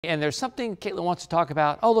And there's something Caitlin wants to talk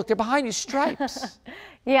about. Oh, look, they're behind you, stripes.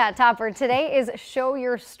 Yeah, Topper, today is Show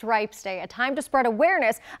Your Stripes Day, a time to spread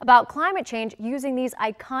awareness about climate change using these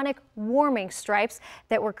iconic warming stripes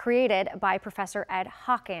that were created by Professor Ed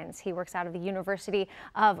Hawkins. He works out of the University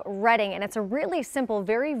of Reading, and it's a really simple,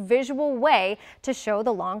 very visual way to show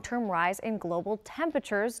the long-term rise in global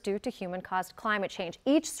temperatures due to human-caused climate change.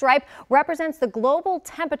 Each stripe represents the global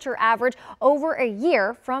temperature average over a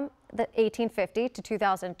year from the 1850 to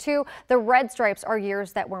 2002. The red stripes are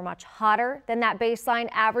years that were much hotter than that baseline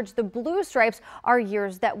average. The blue stripes are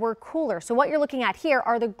years that were cooler. So what you're looking at here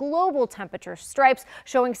are the global temperature stripes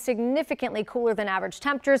showing significantly cooler than average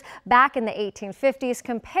temperatures back in the 1850s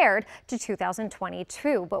compared to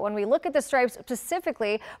 2022. But when we look at the stripes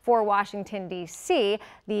specifically for Washington, D.C.,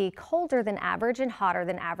 the colder than average and hotter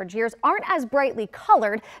than average years aren't as brightly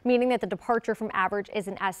colored, meaning that the departure from average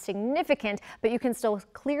isn't as significant, but you can still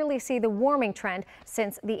clearly see the warming trend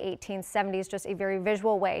since the 1870s. Just a very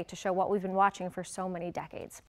visual way to show what we've been watching for so many decades.